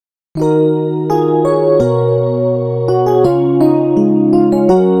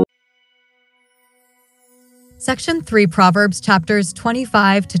Section 3, Proverbs chapters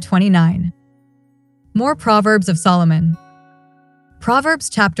 25 to 29. More Proverbs of Solomon. Proverbs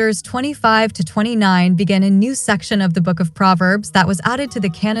chapters 25 to 29 begin a new section of the book of Proverbs that was added to the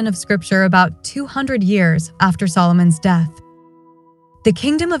canon of Scripture about 200 years after Solomon's death. The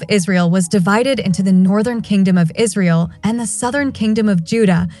kingdom of Israel was divided into the northern kingdom of Israel and the southern kingdom of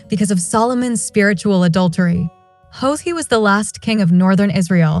Judah because of Solomon's spiritual adultery. Hoseason was the last king of northern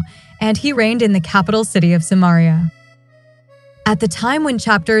Israel, and he reigned in the capital city of Samaria. At the time when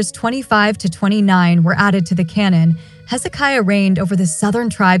chapters 25 to 29 were added to the canon, Hezekiah reigned over the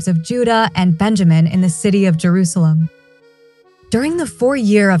southern tribes of Judah and Benjamin in the city of Jerusalem. During the 4th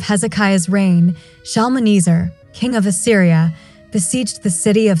year of Hezekiah's reign, Shalmaneser, king of Assyria, besieged the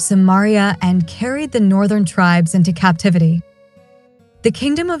city of Samaria and carried the northern tribes into captivity. The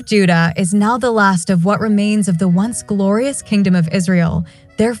kingdom of Judah is now the last of what remains of the once glorious kingdom of Israel.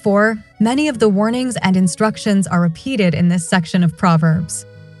 Therefore, many of the warnings and instructions are repeated in this section of Proverbs.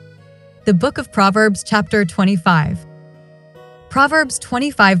 The book of Proverbs, chapter 25. Proverbs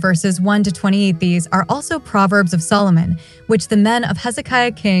 25 verses 1 to 28. These are also Proverbs of Solomon, which the men of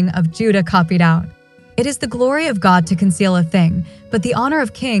Hezekiah king of Judah copied out. It is the glory of God to conceal a thing, but the honor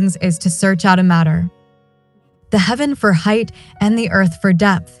of kings is to search out a matter. The heaven for height and the earth for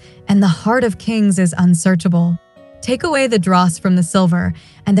depth, and the heart of kings is unsearchable. Take away the dross from the silver,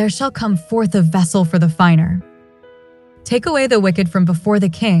 and there shall come forth a vessel for the finer. Take away the wicked from before the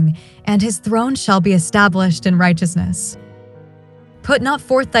king, and his throne shall be established in righteousness. Put not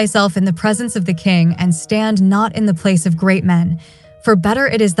forth thyself in the presence of the king, and stand not in the place of great men. For better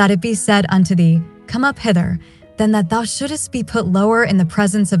it is that it be said unto thee, Come up hither, than that thou shouldest be put lower in the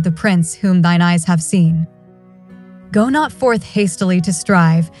presence of the prince whom thine eyes have seen. Go not forth hastily to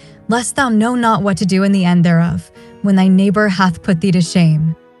strive, lest thou know not what to do in the end thereof, when thy neighbor hath put thee to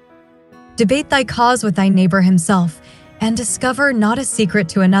shame. Debate thy cause with thy neighbor himself, and discover not a secret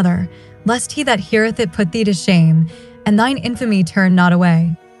to another, lest he that heareth it put thee to shame, and thine infamy turn not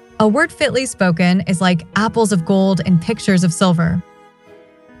away. A word fitly spoken is like apples of gold and pictures of silver.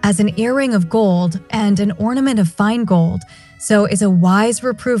 As an earring of gold and an ornament of fine gold, so is a wise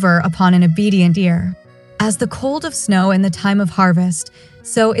reprover upon an obedient ear. As the cold of snow in the time of harvest,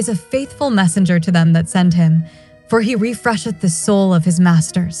 so is a faithful messenger to them that send him, for he refresheth the soul of his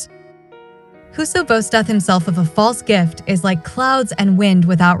masters. Whoso boasteth himself of a false gift is like clouds and wind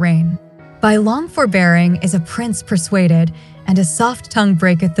without rain. By long forbearing is a prince persuaded, and a soft tongue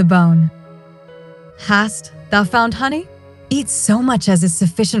breaketh the bone. Hast thou found honey? Eat so much as is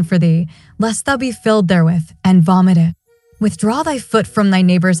sufficient for thee, lest thou be filled therewith, and vomit it. Withdraw thy foot from thy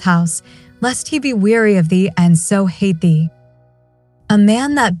neighbor's house, lest he be weary of thee, and so hate thee. A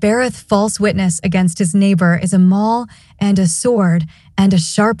man that beareth false witness against his neighbor is a maul, and a sword, and a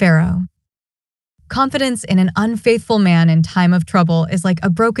sharp arrow. Confidence in an unfaithful man in time of trouble is like a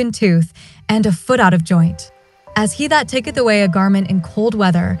broken tooth and a foot out of joint. As he that taketh away a garment in cold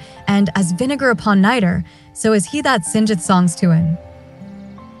weather, and as vinegar upon nitre, so is he that singeth songs to him.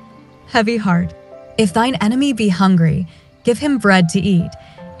 Heavy heart. If thine enemy be hungry, give him bread to eat,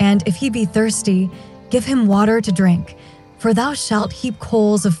 and if he be thirsty, give him water to drink. For thou shalt heap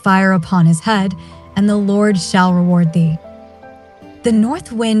coals of fire upon his head, and the Lord shall reward thee. The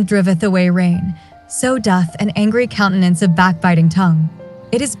north wind driveth away rain, so doth an angry countenance a backbiting tongue.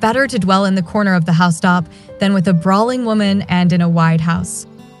 It is better to dwell in the corner of the housetop than with a brawling woman and in a wide house.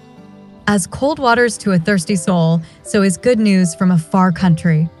 As cold waters to a thirsty soul, so is good news from a far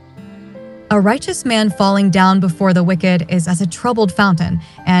country. A righteous man falling down before the wicked is as a troubled fountain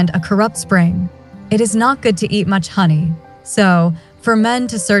and a corrupt spring. It is not good to eat much honey. So, for men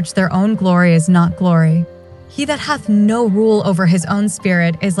to search their own glory is not glory. He that hath no rule over his own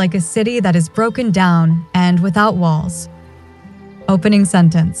spirit is like a city that is broken down and without walls. Opening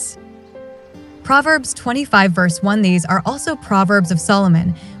sentence. Proverbs 25 verse 1. These are also Proverbs of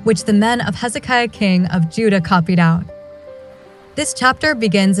Solomon, which the men of Hezekiah king of Judah copied out. This chapter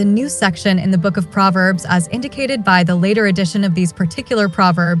begins a new section in the book of Proverbs as indicated by the later addition of these particular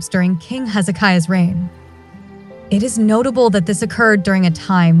proverbs during King Hezekiah's reign. It is notable that this occurred during a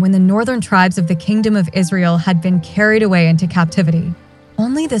time when the northern tribes of the kingdom of Israel had been carried away into captivity.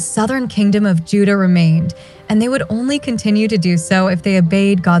 Only the southern kingdom of Judah remained, and they would only continue to do so if they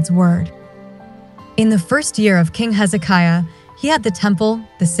obeyed God's word. In the 1st year of King Hezekiah, he had the temple,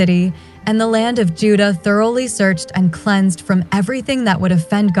 the city, and the land of Judah thoroughly searched and cleansed from everything that would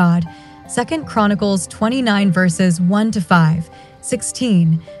offend God. 2 Chronicles 29 verses 1 to 5,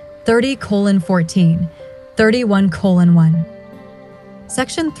 16, 30:14, 31:1.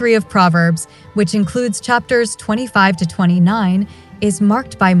 Section 3 of Proverbs, which includes chapters 25 to 29, is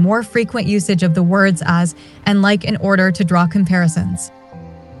marked by more frequent usage of the words as and like in order to draw comparisons.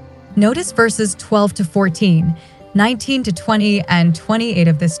 Notice verses 12 to 14, 19 to 20, and 28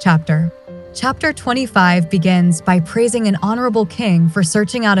 of this chapter. Chapter 25 begins by praising an honorable king for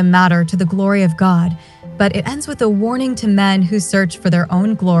searching out a matter to the glory of God, but it ends with a warning to men who search for their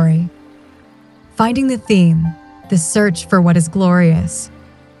own glory. Finding the theme, the search for what is glorious.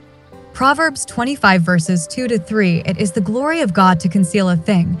 Proverbs 25 verses 2 to 3, it is the glory of God to conceal a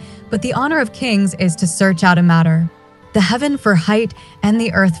thing, but the honor of kings is to search out a matter. The heaven for height and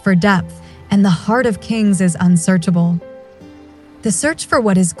the earth for depth, and the heart of kings is unsearchable. The search for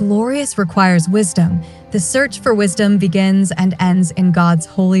what is glorious requires wisdom. The search for wisdom begins and ends in God's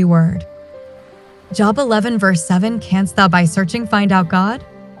holy word. Job 11 verse 7, canst thou by searching find out God?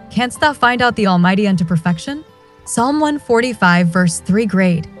 Canst thou find out the Almighty unto perfection? Psalm 145 verse 3,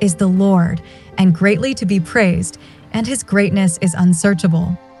 great is the Lord, and greatly to be praised, and his greatness is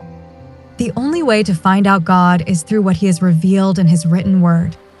unsearchable. The only way to find out God is through what he has revealed in his written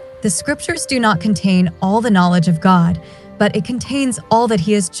word. The scriptures do not contain all the knowledge of God, but it contains all that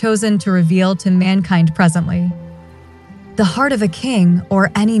he has chosen to reveal to mankind presently. The heart of a king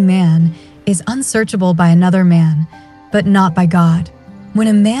or any man is unsearchable by another man, but not by God. When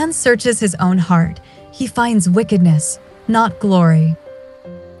a man searches his own heart, he finds wickedness, not glory.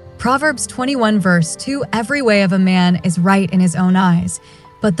 Proverbs 21 verse 2, every way of a man is right in his own eyes,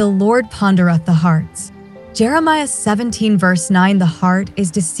 but the Lord pondereth the hearts. Jeremiah 17 verse 9, the heart is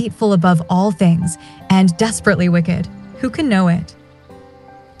deceitful above all things and desperately wicked. Who can know it?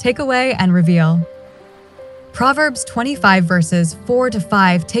 Take away and reveal. Proverbs 25 verses 4 to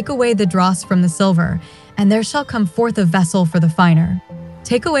 5, take away the dross from the silver, and there shall come forth a vessel for the finer.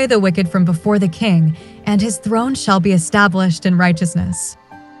 Take away the wicked from before the king, and his throne shall be established in righteousness.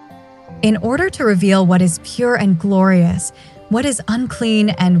 In order to reveal what is pure and glorious, what is unclean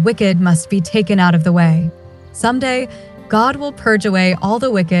and wicked must be taken out of the way. Someday, God will purge away all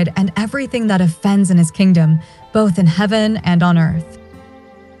the wicked and everything that offends in his kingdom, both in heaven and on earth.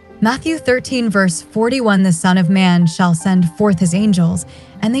 Matthew 13 verse 41, the Son of Man shall send forth his angels,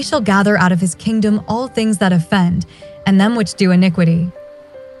 and they shall gather out of his kingdom all things that offend, and them which do iniquity.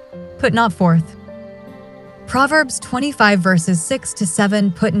 Put not forth. Proverbs 25 verses 6 to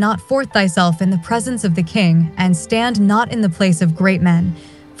 7, put not forth thyself in the presence of the king, and stand not in the place of great men.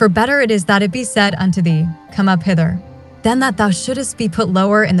 For better it is that it be said unto thee, come up hither, than that thou shouldest be put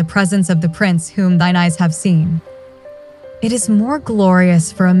lower in the presence of the prince whom thine eyes have seen. It is more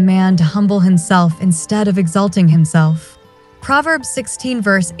glorious for a man to humble himself instead of exalting himself. Proverbs 16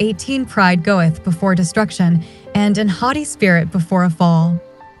 verse 18, pride goeth before destruction, and an haughty spirit before a fall.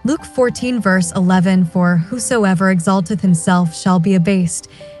 Luke 14 verse 11, for whosoever exalteth himself shall be abased,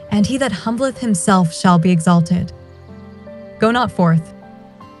 and he that humbleth himself shall be exalted. Go not forth.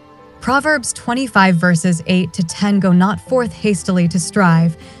 Proverbs 25 verses 8 to 10, go not forth hastily to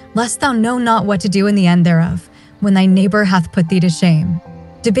strive, lest thou know not what to do in the end thereof, when thy neighbor hath put thee to shame.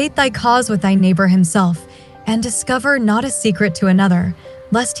 Debate thy cause with thy neighbor himself, and discover not a secret to another,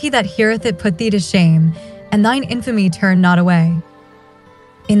 lest he that heareth it put thee to shame, and thine infamy turn not away.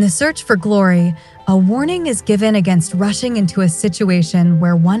 In the search for glory, a warning is given against rushing into a situation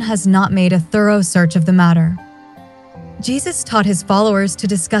where one has not made a thorough search of the matter. Jesus taught his followers to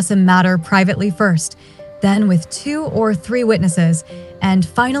discuss a matter privately first, then with 2 or 3 witnesses, and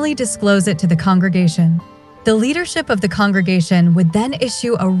finally disclose it to the congregation. The leadership of the congregation would then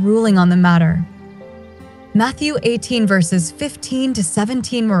issue a ruling on the matter. Matthew 18 verses 15 to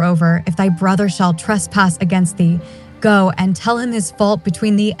 17, moreover, if thy brother shall trespass against thee, go and tell him his fault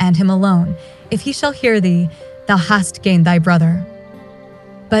between thee and him alone. If he shall hear thee, thou hast gained thy brother.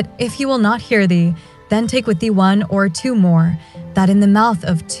 But if he will not hear thee, then take with thee 1 or 2 more, that in the mouth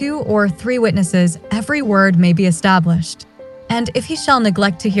of 2 or 3 witnesses every word may be established. And if he shall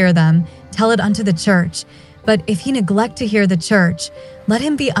neglect to hear them, tell it unto the church. But if he neglect to hear the church, let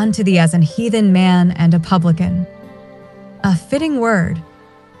him be unto thee as an heathen man and a publican. A fitting word.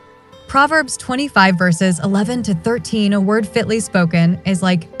 Proverbs 25 verses 11 to 13, a word fitly spoken is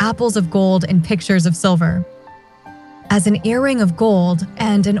like apples of gold in pictures of silver. As an earring of gold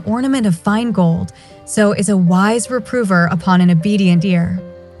and an ornament of fine gold, so is a wise reprover upon an obedient ear.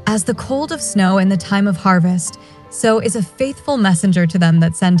 As the cold of snow in the time of harvest, so is a faithful messenger to them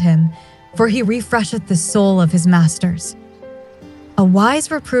that send him, for he refresheth the soul of his masters. A wise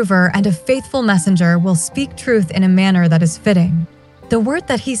reprover and a faithful messenger will speak truth in a manner that is fitting. The word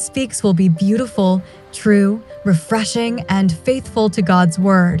that he speaks will be beautiful, true, refreshing, and faithful to God's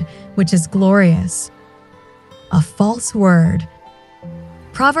word, which is glorious. A false word.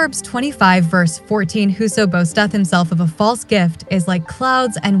 Proverbs 25 verse 14, whoso boasteth himself of a false gift is like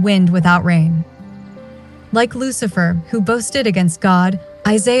clouds and wind without rain. Like Lucifer, who boasted against God,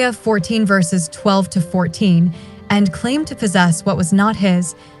 Isaiah 14 verses 12 to 14, and claimed to possess what was not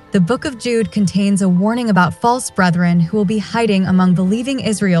his, the book of Jude contains a warning about false brethren who will be hiding among believing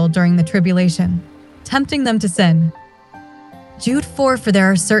Israel during the tribulation, tempting them to sin. Jude 4, for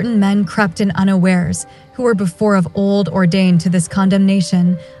there are certain men crept in unawares, who were before of old ordained to this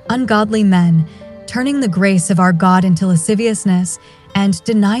condemnation, ungodly men, turning the grace of our God into lasciviousness, and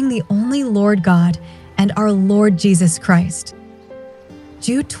denying the only Lord God and our Lord Jesus Christ.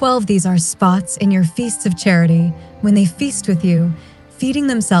 Jude 12, these are spots in your feasts of charity, when they feast with you, feeding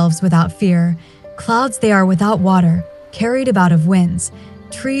themselves without fear. Clouds they are without water, carried about of winds,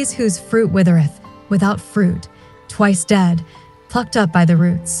 trees whose fruit withereth, without fruit, twice dead, plucked up by the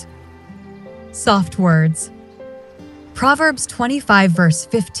roots. Soft words. Proverbs 25 verse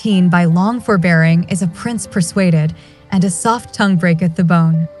 15, by long forbearing is a prince persuaded, and a soft tongue breaketh the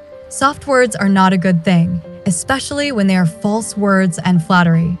bone. Soft words are not a good thing, especially when they are false words and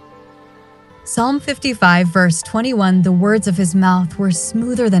flattery. Psalm 55 verse 21, the words of his mouth were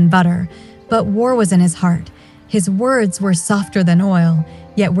smoother than butter, but war was in his heart. His words were softer than oil,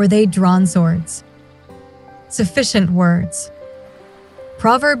 yet were they drawn swords. Sufficient words.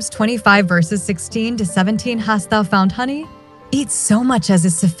 Proverbs 25 verses 16 to 17, hast thou found honey? Eat so much as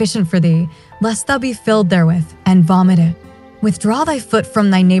is sufficient for thee, lest thou be filled therewith, and vomit it. Withdraw thy foot from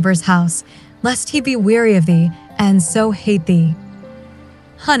thy neighbor's house, lest he be weary of thee, and so hate thee.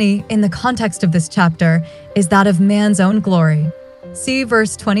 Honey, in the context of this chapter, is that of man's own glory. See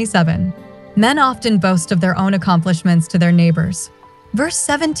verse 27. Men often boast of their own accomplishments to their neighbors. Verse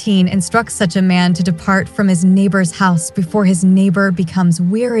 17 instructs such a man to depart from his neighbor's house before his neighbor becomes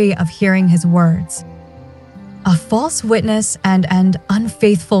weary of hearing his words. A false witness and an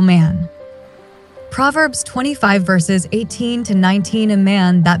unfaithful man. Proverbs 25 verses 18 to 19, a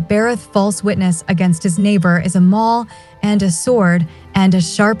man that beareth false witness against his neighbor is a maul and a sword and a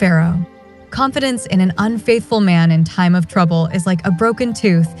sharp arrow. Confidence in an unfaithful man in time of trouble is like a broken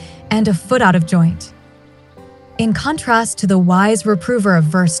tooth and a foot out of joint. In contrast to the wise reprover of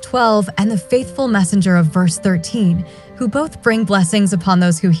verse 12 and the faithful messenger of verse 13, who both bring blessings upon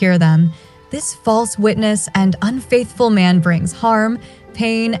those who hear them, this false witness and unfaithful man brings harm,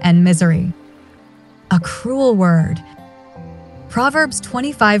 pain, and misery. A cruel word. Proverbs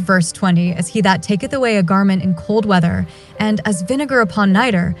 25 verse 20, as he that taketh away a garment in cold weather, and as vinegar upon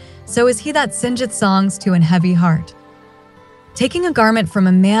nitre, so is he that singeth songs to an heavy heart. Taking a garment from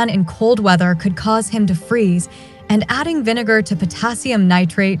a man in cold weather could cause him to freeze, and adding vinegar to potassium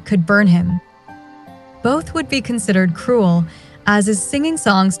nitrate could burn him. Both would be considered cruel, as is singing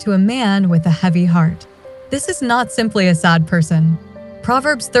songs to a man with a heavy heart. This is not simply a sad person.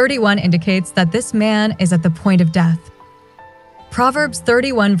 Proverbs 31 indicates that this man is at the point of death. Proverbs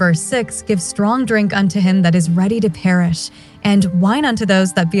 31 verse 6 gives strong drink unto him that is ready to perish, and wine unto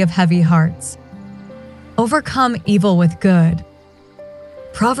those that be of heavy hearts. Overcome evil with good.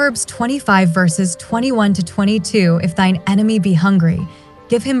 Proverbs 25 verses 21 to 22, if thine enemy be hungry,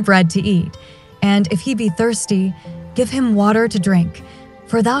 give him bread to eat, and if he be thirsty, give him water to drink.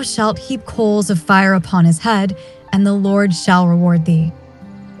 For thou shalt heap coals of fire upon his head, and the Lord shall reward thee.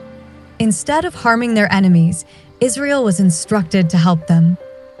 Instead of harming their enemies, Israel was instructed to help them.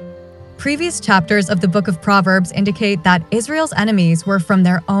 Previous chapters of the book of Proverbs indicate that Israel's enemies were from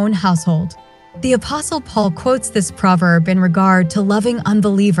their own household. The Apostle Paul quotes this proverb in regard to loving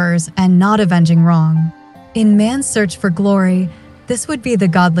unbelievers and not avenging wrong. In man's search for glory, this would be the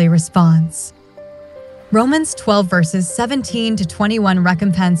godly response. Romans 12 verses 17 to 21,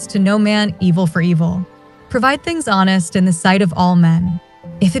 recompense to no man evil for evil. Provide things honest in the sight of all men.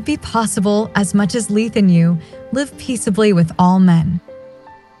 If it be possible, as much as lieth in you, live peaceably with all men.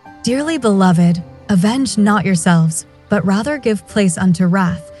 Dearly beloved, avenge not yourselves, but rather give place unto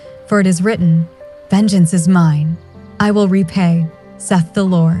wrath. For it is written, vengeance is mine, I will repay, saith the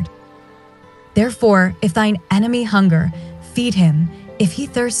Lord. Therefore, if thine enemy hunger, feed him. If he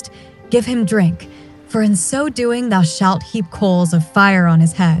thirst, give him drink. For in so doing thou shalt heap coals of fire on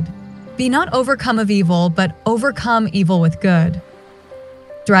his head. Be not overcome of evil, but overcome evil with good.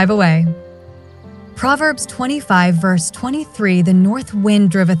 Drive away. Proverbs 25 verse 23, the north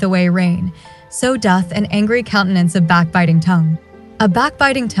wind driveth away rain, so doth an angry countenance a backbiting tongue. A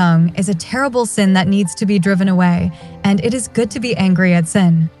backbiting tongue is a terrible sin that needs to be driven away, and it is good to be angry at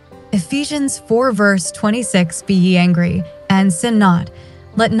sin. Ephesians 4 verse 26, be ye angry, and sin not.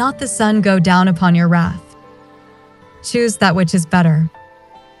 Let not the sun go down upon your wrath. Choose that which is better.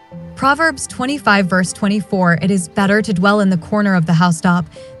 Proverbs 25 verse 24, it is better to dwell in the corner of the housetop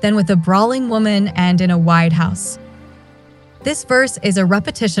than with a brawling woman and in a wide house. This verse is a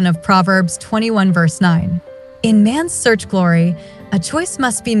repetition of Proverbs 21 verse 9. In man's search glory, a choice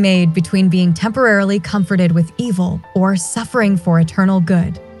must be made between being temporarily comforted with evil or suffering for eternal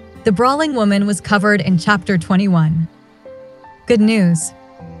good. The brawling woman was covered in chapter 21. Good news.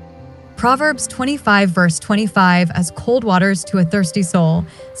 Proverbs 25 verse 25, as cold waters to a thirsty soul,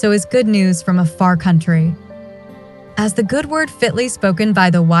 so is good news from a far country. As the good word fitly spoken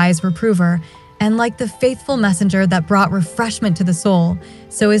by the wise reprover, and like the faithful messenger that brought refreshment to the soul,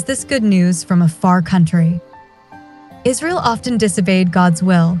 so is this good news from a far country. Israel often disobeyed God's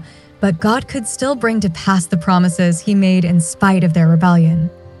will, but God could still bring to pass the promises He made in spite of their rebellion.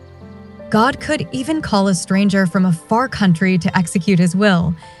 God could even call a stranger from a far country to execute His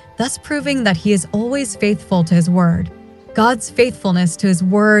will, thus proving that He is always faithful to His word. God's faithfulness to His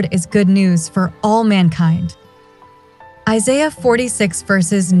word is good news for all mankind. Isaiah 46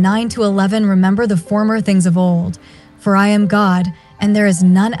 verses 9 to 11, remember the former things of old. For I am God, and there is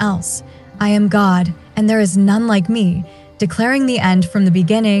none else. I am God, and there is none like me, declaring the end from the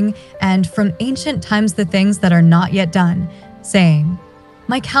beginning, and from ancient times the things that are not yet done, saying,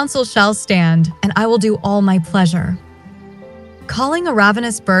 My counsel shall stand, and I will do all my pleasure. Calling a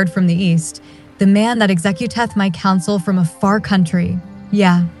ravenous bird from the east, the man that executeth my counsel from a far country.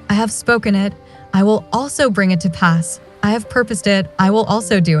 Yeah, I have spoken it, I will also bring it to pass. I have purposed it, I will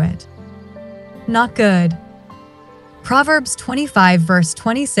also do it. Not good. Proverbs 25 verse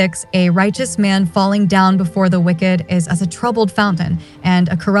 26, a righteous man falling down before the wicked is as a troubled fountain and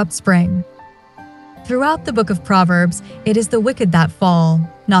a corrupt spring. Throughout the book of Proverbs, it is the wicked that fall,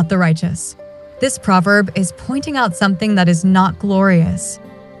 not the righteous. This proverb is pointing out something that is not glorious.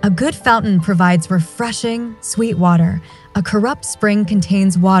 A good fountain provides refreshing, sweet water. A corrupt spring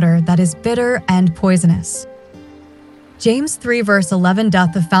contains water that is bitter and poisonous. James 3 verse 11,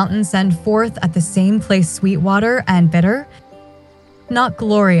 doth the fountain send forth at the same place sweet water and bitter? Not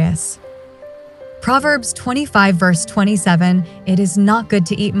glorious. Proverbs 25 verse 27, it is not good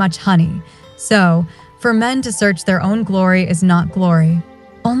to eat much honey. So, for men to search their own glory is not glory.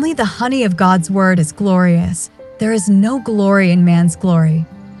 Only the honey of God's word is glorious. There is no glory in man's glory.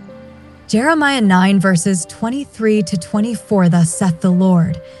 Jeremiah 9 verses 23 to 24, thus saith the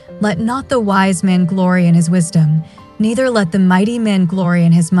Lord, Let not the wise man glory in his wisdom, neither let the mighty man glory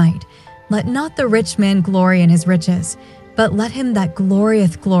in his might. Let not the rich man glory in his riches, but let him that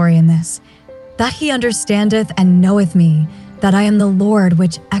glorieth glory in this, that he understandeth and knoweth me, that I am the Lord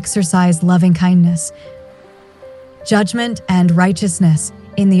which exercise loving kindness, judgment and righteousness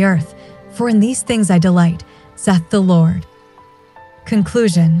in the earth, for in these things I delight, saith the Lord.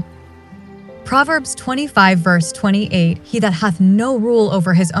 Conclusion. Proverbs 25 verse 28, he that hath no rule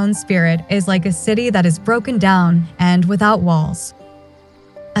over his own spirit is like a city that is broken down and without walls.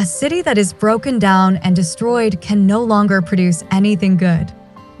 A city that is broken down and destroyed can no longer produce anything good.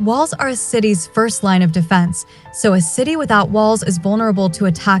 Walls are a city's first line of defense, so a city without walls is vulnerable to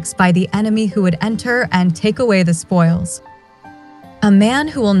attacks by the enemy who would enter and take away the spoils. A man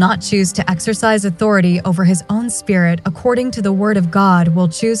who will not choose to exercise authority over his own spirit according to the word of God will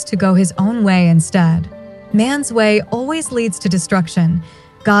choose to go his own way instead. Man's way always leads to destruction.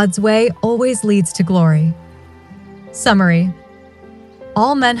 God's way always leads to glory. Summary.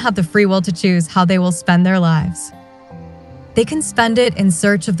 All men have the free will to choose how they will spend their lives. They can spend it in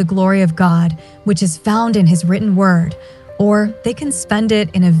search of the glory of God, which is found in His written word, or they can spend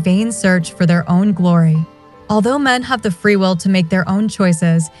it in a vain search for their own glory. Although men have the free will to make their own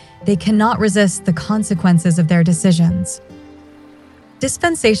choices, they cannot resist the consequences of their decisions.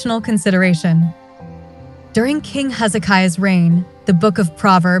 Dispensational consideration. During King Hezekiah's reign, the book of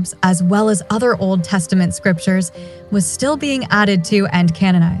Proverbs, as well as other Old Testament scriptures, was still being added to and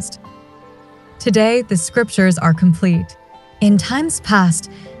canonized. Today, the scriptures are complete. In times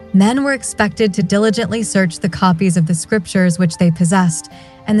past, men were expected to diligently search the copies of the scriptures which they possessed,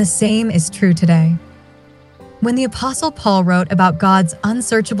 and the same is true today. When the Apostle Paul wrote about God's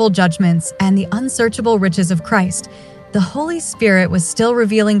unsearchable judgments and the unsearchable riches of Christ, the Holy Spirit was still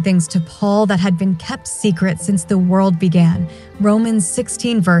revealing things to Paul that had been kept secret since the world began. Romans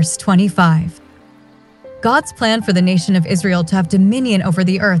 16 verse 25. God's plan for the nation of Israel to have dominion over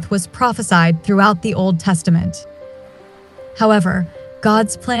the earth was prophesied throughout the Old Testament. However,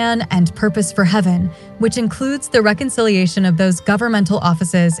 God's plan and purpose for heaven, which includes the reconciliation of those governmental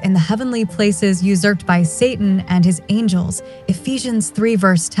offices in the heavenly places usurped by Satan and his angels, Ephesians 3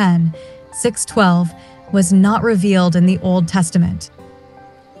 verse 10, 6:12, was not revealed in the Old Testament.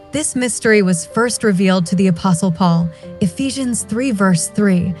 This mystery was first revealed to the Apostle Paul, Ephesians 3 verse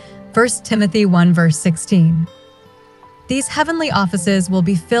 3, 1 Timothy 1 verse 16. These heavenly offices will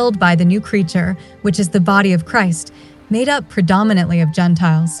be filled by the new creature, which is the body of Christ, made up predominantly of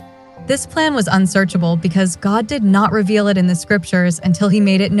Gentiles. This plan was unsearchable because God did not reveal it in the scriptures until he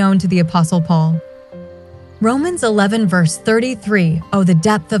made it known to the Apostle Paul. Romans 11 verse 33, "Oh, the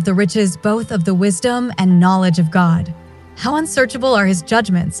depth of the riches both of the wisdom and knowledge of God. How unsearchable are his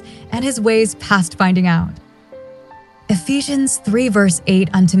judgments, and his ways past finding out." Ephesians 3 verse 8,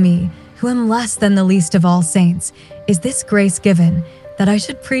 "Unto me, who am less than the least of all saints, is this grace given, that I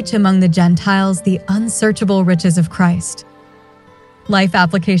should preach among the Gentiles the unsearchable riches of Christ." Life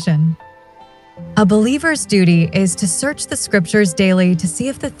application. A believer's duty is to search the scriptures daily to see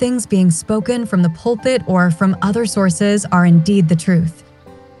if the things being spoken from the pulpit or from other sources are indeed the truth.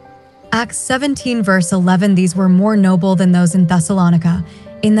 Acts 17 verse 11, "These were more noble than those in Thessalonica,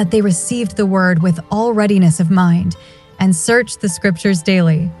 in that they received the word with all readiness of mind, and searched the scriptures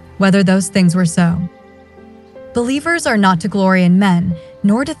daily, whether those things were so." Believers are not to glory in men,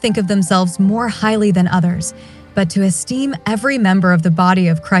 nor to think of themselves more highly than others, but to esteem every member of the body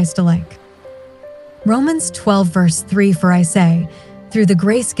of Christ alike. Romans 12 verse 3, "For I say, through the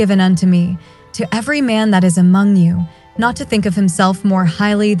grace given unto me, to every man that is among you, not to think of himself more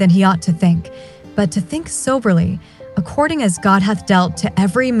highly than he ought to think, but to think soberly, according as God hath dealt to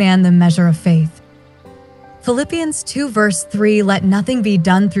every man the measure of faith." Philippians 2 verse 3, "Let nothing be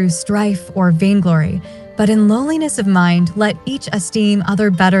done through strife or vainglory, but in lowliness of mind let each esteem other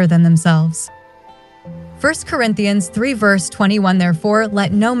better than themselves." 1 Corinthians 3 verse 21, "Therefore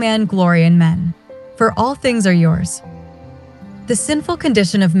let no man glory in men, for all things are yours." The sinful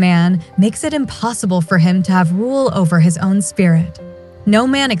condition of man makes it impossible for him to have rule over his own spirit. No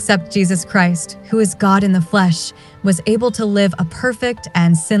man except Jesus Christ, who is God in the flesh, was able to live a perfect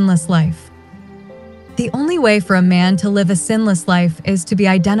and sinless life. The only way for a man to live a sinless life is to be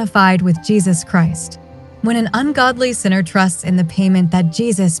identified with Jesus Christ. When an ungodly sinner trusts in the payment that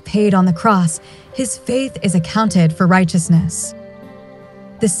Jesus paid on the cross, his faith is accounted for righteousness.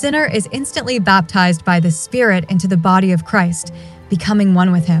 The sinner is instantly baptized by the Spirit into the body of Christ, becoming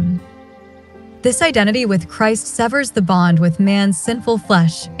one with him. This identity with Christ severs the bond with man's sinful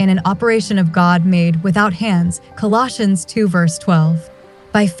flesh in an operation of God made without hands, Colossians 2 verse 12.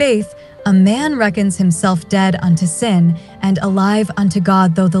 By faith, a man reckons himself dead unto sin and alive unto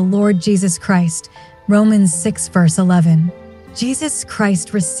God through the Lord Jesus Christ, Romans 6 verse 11. Jesus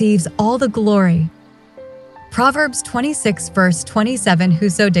Christ receives all the glory. Proverbs 26 verse 27,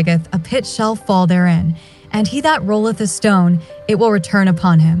 "Whoso diggeth a pit shall fall therein, and he that rolleth a stone, it will return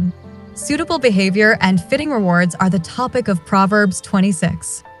upon him." Suitable behavior and fitting rewards are the topic of Proverbs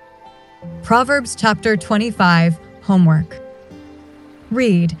 26. Proverbs chapter 25, Homework.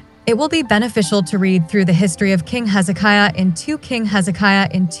 Read. It will be beneficial to read through the history of King Hezekiah in 2 King Hezekiah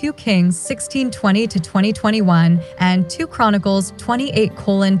in 2 Kings 16:20 to 20:21 and 2 Chronicles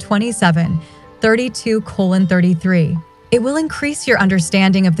 28:27, 32:33. It will increase your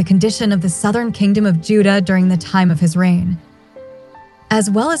understanding of the condition of the southern kingdom of Judah during the time of his reign, as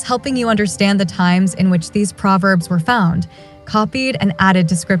well as helping you understand the times in which these proverbs were found, copied, and added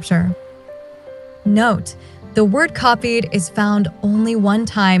to Scripture. Note, the word copied is found only one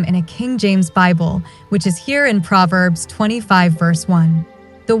time in a King James Bible, which is here in Proverbs 25 verse 1.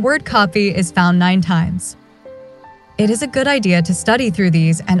 The word copy is found 9 times. It is a good idea to study through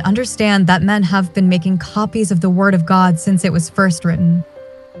these and understand that men have been making copies of the Word of God since it was first written.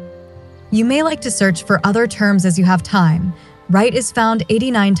 You may like to search for other terms as you have time. Right is found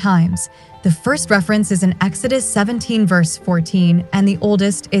 89 times. The first reference is in Exodus 17 verse 14, and the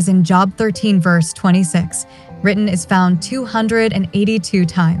oldest is in Job 13 verse 26. Written is found 282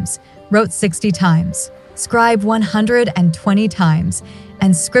 times. Wrote 60 times. Scribe 120 times.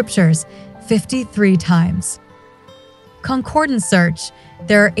 And Scriptures 53 times. Concordance search.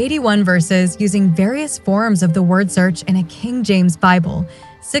 There are 81 verses using various forms of the word search in a King James Bible.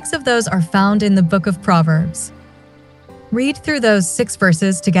 6 of those are found in the book of Proverbs. Read through those 6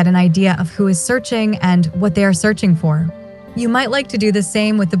 verses to get an idea of who is searching and what they are searching for. You might like to do the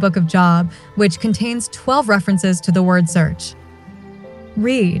same with the book of Job, which contains 12 references to the word search.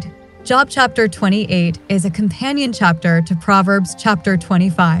 Read. Job chapter 28 is a companion chapter to Proverbs chapter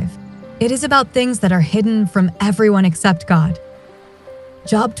 25. It is about things that are hidden from everyone except God.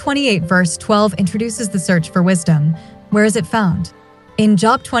 Job 28 verse 12 introduces the search for wisdom. Where is it found? In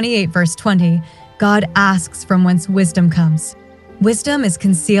Job 28 verse 20, God asks from whence wisdom comes. Wisdom is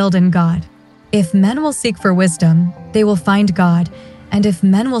concealed in God. If men will seek for wisdom, they will find God, and if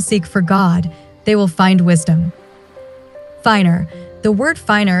men will seek for God, they will find wisdom. Finer, The word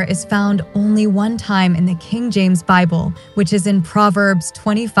finer is found only one time in the King James Bible, which is in Proverbs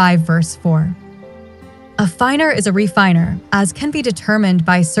 25 verse 4. A finer is a refiner, as can be determined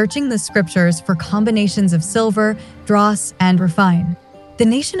by searching the scriptures for combinations of silver, dross, and refine. The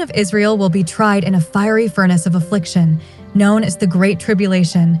nation of Israel will be tried in a fiery furnace of affliction, known as the Great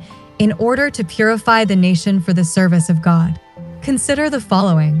Tribulation, in order to purify the nation for the service of God. Consider the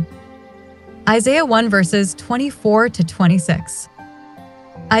following: Isaiah 1 verses 24 to 26,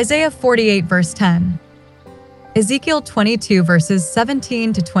 Isaiah 48 verse 10, Ezekiel 22 verses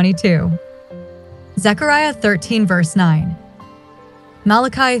 17 to 22, Zechariah 13 verse 9,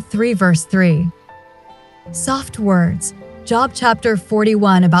 Malachi 3 verse 3. Soft words. Job chapter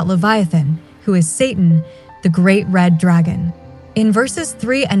 41 about Leviathan, who is Satan, the great red dragon. In verses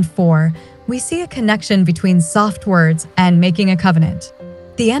 3 and 4, we see a connection between soft words and making a covenant.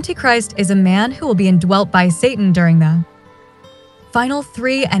 The Antichrist is a man who will be indwelt by Satan during the final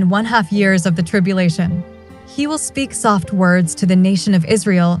 3.5 years of the tribulation. He will speak soft words to the nation of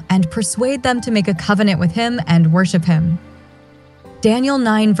Israel and persuade them to make a covenant with him and worship him. Daniel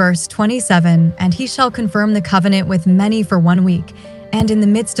 9 verse 27, and he shall confirm the covenant with many for 1 week, and in the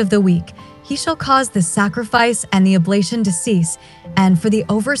midst of the week he shall cause the sacrifice and the oblation to cease, and for the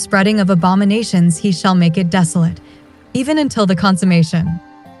overspreading of abominations he shall make it desolate, even until the consummation.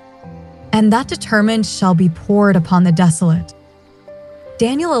 And that determined shall be poured upon the desolate.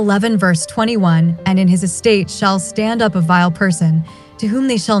 Daniel 11 verse 21, and in his estate shall stand up a vile person, to whom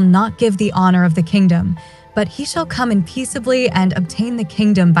they shall not give the honor of the kingdom, but he shall come in peaceably and obtain the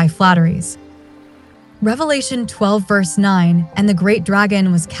kingdom by flatteries. Revelation 12 verse 9, and the great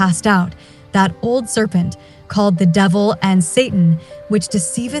dragon was cast out, that old serpent, called the devil and Satan, which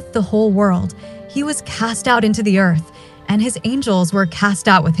deceiveth the whole world. He was cast out into the earth, and his angels were cast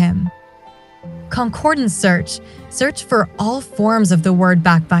out with him. Concordance search. Search for all forms of the word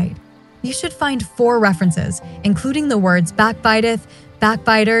backbite. You should find 4 references, including the words backbiteth,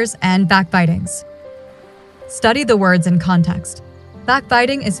 backbiters, and backbitings. Study the words in context.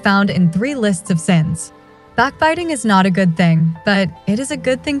 Backbiting is found in 3 lists of sins. Backbiting is not a good thing, but it is a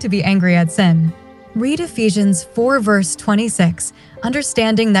good thing to be angry at sin. Read Ephesians 4 verse 26,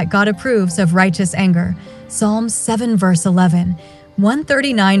 understanding that God approves of righteous anger. Psalms 7 verse 11,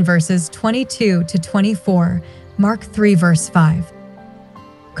 139 verses 22 to 24, Mark 3 verse 5.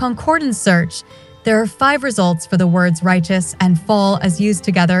 Concordance search. There are 5 results for the words righteous and fall as used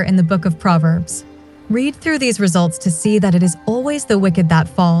together in the book of Proverbs. Read through these results to see that it is always the wicked that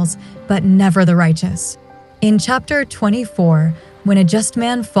falls, but never the righteous. In chapter 24, when a just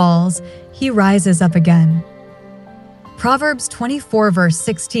man falls, he rises up again. Proverbs 24 verse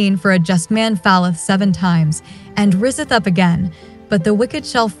 16, for a just man falleth 7 times, and riseth up again, but the wicked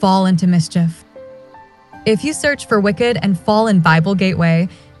shall fall into mischief. If you search for wicked and fall in Bible Gateway,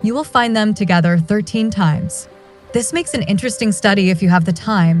 you will find them together 13 times. This makes an interesting study if you have the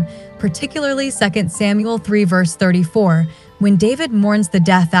time, particularly 2 Samuel 3 verse 34, when David mourns the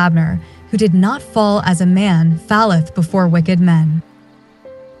death Abner, who did not fall as a man falleth before wicked men.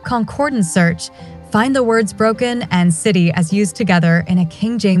 Concordance search. Find the words broken and city as used together in a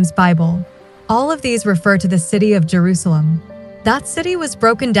King James Bible. All of these refer to the city of Jerusalem. That city was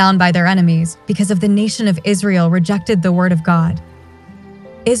broken down by their enemies because of the nation of Israel rejected the word of God.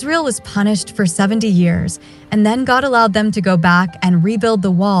 Israel was punished for 70 years, and then God allowed them to go back and rebuild the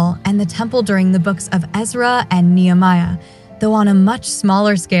wall and the temple during the books of Ezra and Nehemiah, though on a much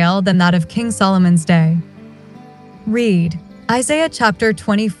smaller scale than that of King Solomon's day. Read. Isaiah chapter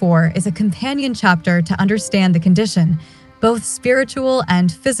 24 is a companion chapter to understand the condition, both spiritual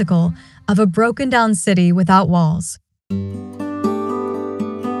and physical, of a broken down city without walls.